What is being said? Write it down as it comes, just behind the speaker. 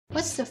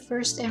What's the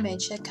first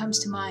image that comes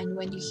to mind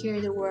when you hear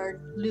the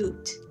word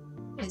lute?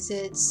 Is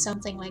it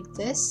something like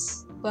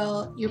this?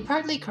 Well, you're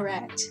partly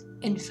correct.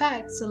 In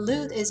fact, the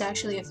lute is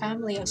actually a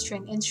family of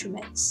string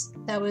instruments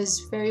that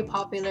was very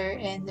popular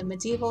in the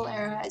medieval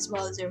era as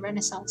well as the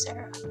Renaissance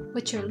era.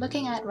 What you're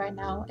looking at right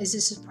now is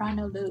a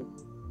soprano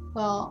lute.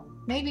 Well,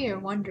 maybe you're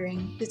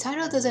wondering, the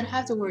title doesn't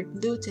have the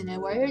word lute in it,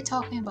 why are you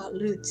talking about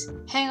lute?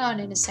 Hang on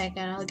in a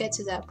second, I'll get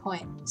to that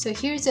point. So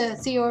here's a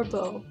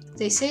theorbo.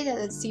 They say that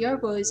the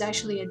theorbo is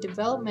actually a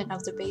development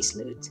of the bass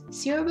lute.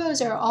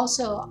 Theorbos are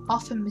also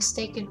often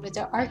mistaken with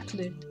the arc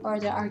lute or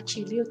the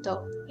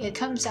archiluto. It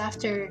comes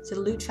after the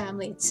lute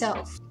family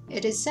itself.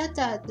 It is said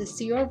that the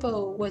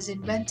theorbo was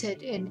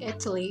invented in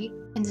Italy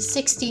in the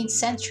 16th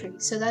century,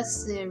 so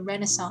that's the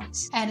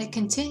Renaissance, and it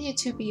continued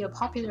to be a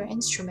popular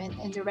instrument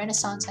in the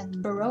Renaissance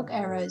and Baroque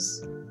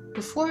eras.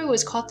 Before it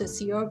was called the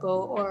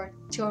theorbo or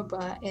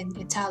tiorba in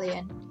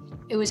Italian,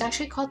 it was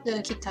actually called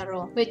the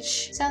chitarro,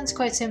 which sounds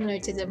quite similar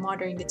to the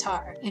modern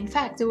guitar. In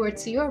fact, the word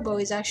theorbo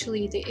is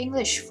actually the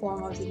English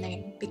form of the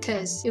name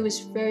because it was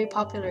very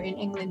popular in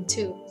England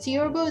too.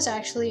 Theorbos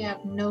actually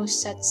have no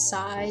set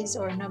size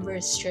or number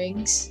of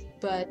strings,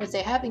 but what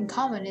they have in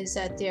common is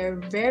that they're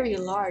very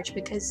large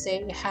because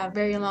they have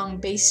very long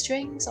bass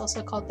strings,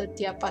 also called the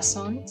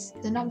diapasons.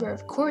 The number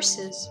of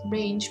courses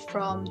range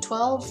from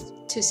 12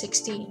 to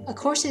 16. A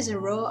course is a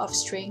row of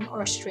string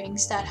or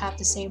strings that have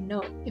the same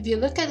note. If you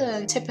look at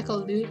a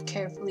typical lute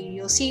carefully,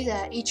 you'll see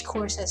that each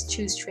course has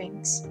 2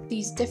 strings.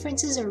 These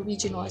differences are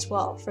regional as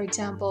well. For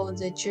example,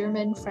 the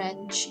German,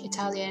 French,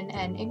 Italian,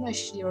 and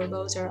English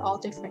theorbos are all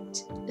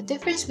different. The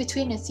difference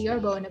between a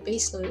theorbo and a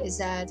bass lute is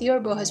that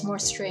theorbo has more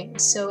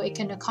strings, so it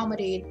can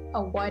accommodate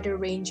a wider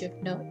range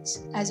of notes.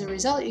 As a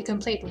result, you can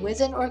play it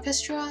with an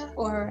orchestra,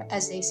 or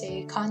as they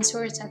say,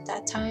 consorts at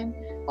that time,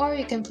 or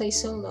you can play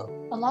solo.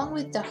 Along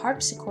with the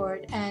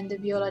harpsichord and the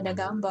viola da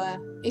gamba,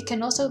 it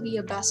can also be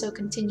a basso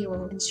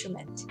continuo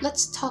instrument.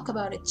 Let's talk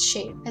about its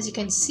shape. As you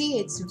can see,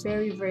 it's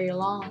very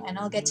long, and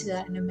I'll get to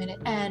that in a minute.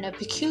 And a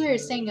peculiar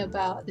thing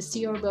about the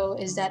theorbo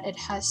is that it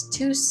has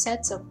 2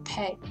 sets of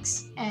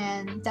pegs,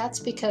 and that's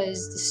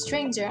because the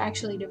strings are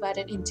actually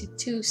divided into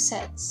 2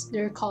 sets.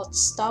 They're called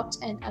stopped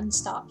and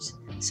unstopped.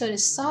 So the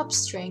stopped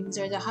strings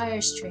are the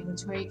higher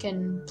strings where you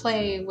can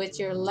play with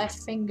your left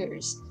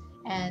fingers,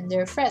 and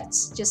they're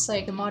frets, just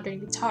like a modern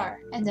guitar.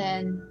 And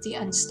then the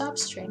unstopped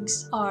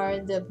strings are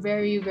the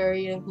very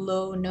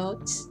low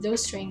notes.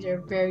 Those strings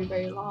are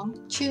very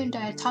long, tuned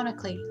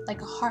diatonically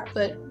like a harp.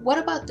 But what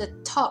about the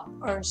top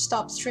or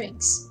stopped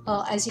strings?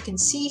 Well, as you can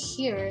see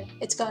here,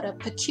 it's got a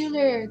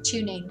peculiar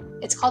tuning.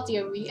 It's called the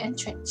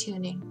reentrant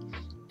tuning.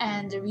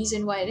 And the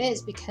reason why it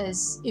is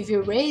because if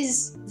you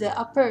raise the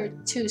upper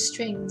 2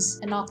 strings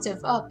an octave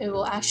up, it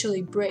will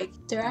actually break.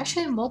 There are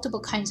actually multiple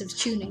kinds of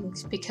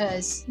tunings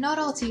because not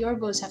all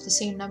theorbos have the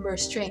same number of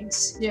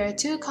strings. There are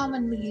 2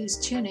 commonly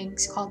used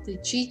tunings called the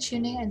G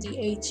tuning and the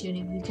A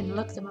tuning. You can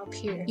look them up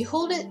here. You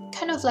hold it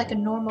kind of like a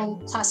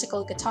normal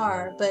classical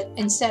guitar, but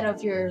instead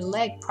of your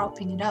leg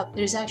propping it up,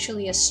 there's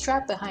actually a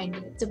strap behind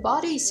it. The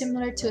body is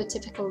similar to a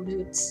typical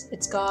lute.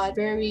 It's got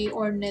very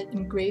ornate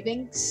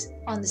engravings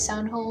on the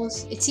sound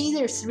holes. It's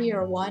either 3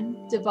 or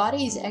 1. The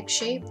body is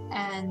egg-shaped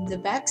and the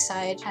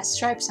backside has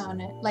stripes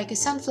on it, like a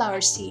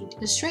sunflower seed.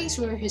 The strings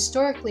were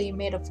historically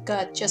made of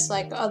gut, just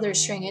like other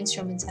string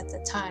instruments at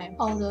the time.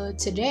 Although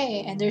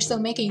today, and they're still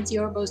making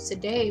theorbos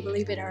today,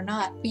 believe it or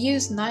not, we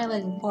use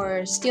nylon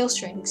or steel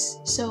strings.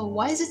 So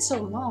why is it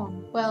so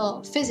long?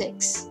 Well,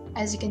 physics.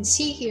 As you can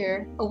see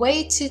here, a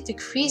way to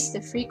decrease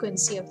the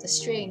frequency of the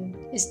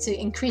string is to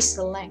increase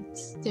the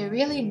length. They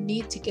really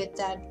need to get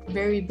that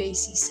very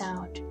bassy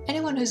sound.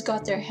 Anyone who's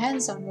got their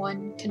hands on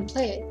one can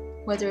play it,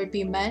 whether it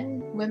be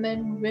men,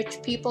 women,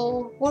 rich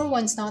people, or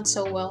ones not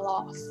so well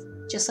off.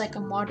 Just like a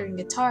modern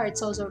guitar,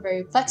 it's also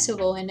very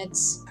flexible in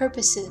its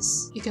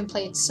purposes. You can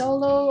play it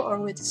solo or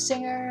with a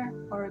singer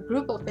or a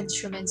group of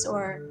instruments,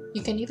 or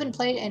you can even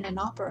play it in an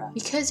opera.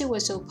 Because it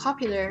was so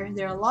popular,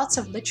 there are lots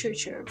of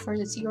literature for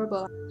the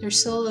theorbo.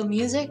 There's solo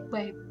music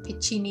by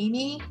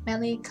Piccinini,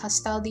 Melli,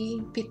 Castaldi,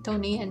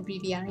 Pittoni, and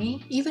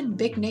Viviani. Even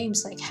big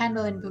names like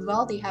Handel and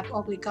Vivaldi have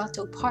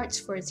obbligato parts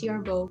for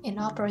theorbo in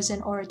operas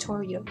and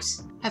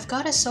oratorios. I've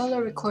got a solo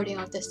recording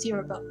of the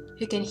theorbo.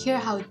 You can hear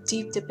how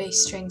deep the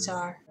bass strings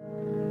are.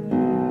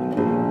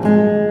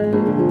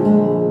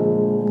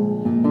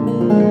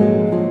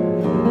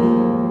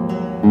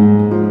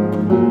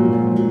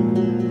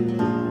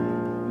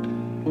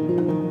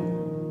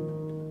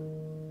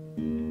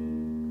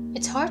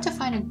 It's hard to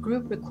find a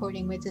group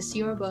recording with the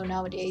theorbo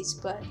nowadays,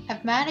 but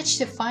I've managed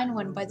to find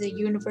one by the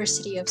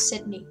University of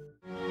Sydney.